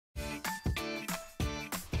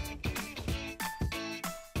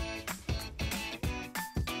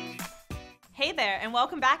Hey there, and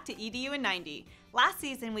welcome back to EDU in 90. Last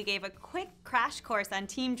season, we gave a quick crash course on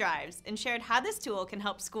team drives and shared how this tool can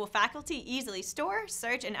help school faculty easily store,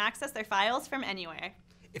 search, and access their files from anywhere.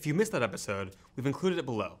 If you missed that episode, we've included it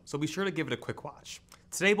below, so be sure to give it a quick watch.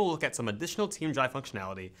 Today we'll look at some additional team drive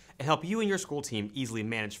functionality and help you and your school team easily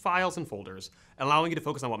manage files and folders, allowing you to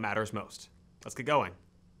focus on what matters most. Let's get going.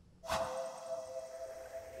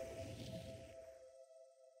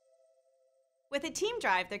 With a team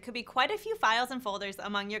drive, there could be quite a few files and folders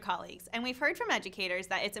among your colleagues, and we've heard from educators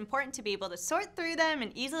that it's important to be able to sort through them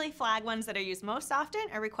and easily flag ones that are used most often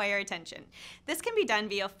or require attention. This can be done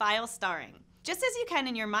via file starring. Just as you can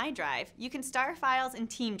in your My Drive, you can star files in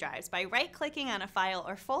team drives by right-clicking on a file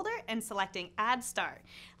or folder and selecting Add Star.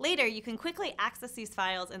 Later, you can quickly access these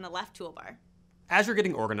files in the left toolbar. As you're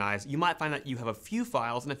getting organized, you might find that you have a few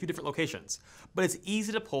files in a few different locations, but it's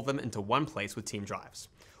easy to pull them into one place with team drives.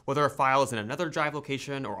 Whether a file is in another drive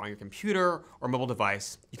location or on your computer or mobile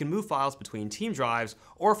device, you can move files between team drives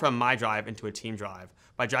or from My Drive into a team drive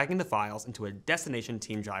by dragging the files into a destination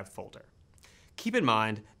team drive folder. Keep in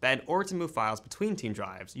mind that in order to move files between team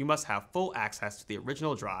drives, you must have full access to the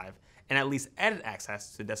original drive and at least edit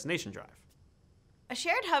access to the destination drive. A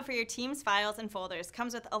shared hub for your team's files and folders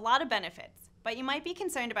comes with a lot of benefits, but you might be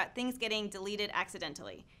concerned about things getting deleted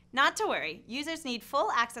accidentally. Not to worry, users need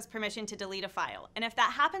full access permission to delete a file, and if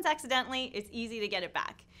that happens accidentally, it's easy to get it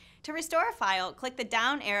back. To restore a file, click the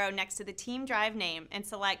down arrow next to the team drive name and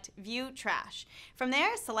select View Trash. From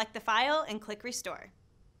there, select the file and click Restore.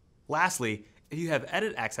 Lastly, if you have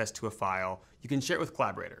edit access to a file, you can share it with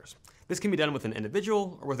collaborators. This can be done with an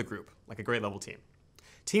individual or with a group, like a grade level team.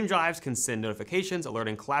 Team drives can send notifications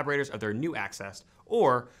alerting collaborators of their new access,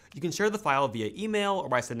 or you can share the file via email or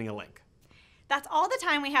by sending a link. That's all the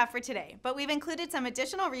time we have for today, but we've included some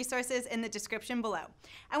additional resources in the description below.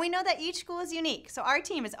 And we know that each school is unique, so our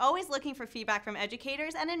team is always looking for feedback from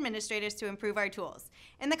educators and administrators to improve our tools.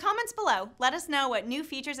 In the comments below, let us know what new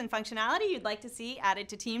features and functionality you'd like to see added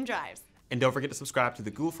to team drives. And don't forget to subscribe to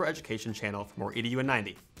the Google for Education channel for more EDU in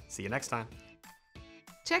 90. See you next time.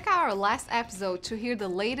 Check out our last episode to hear the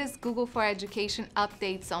latest Google for Education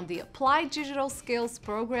updates on the Applied Digital Skills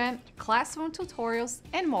program, classroom tutorials,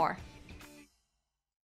 and more.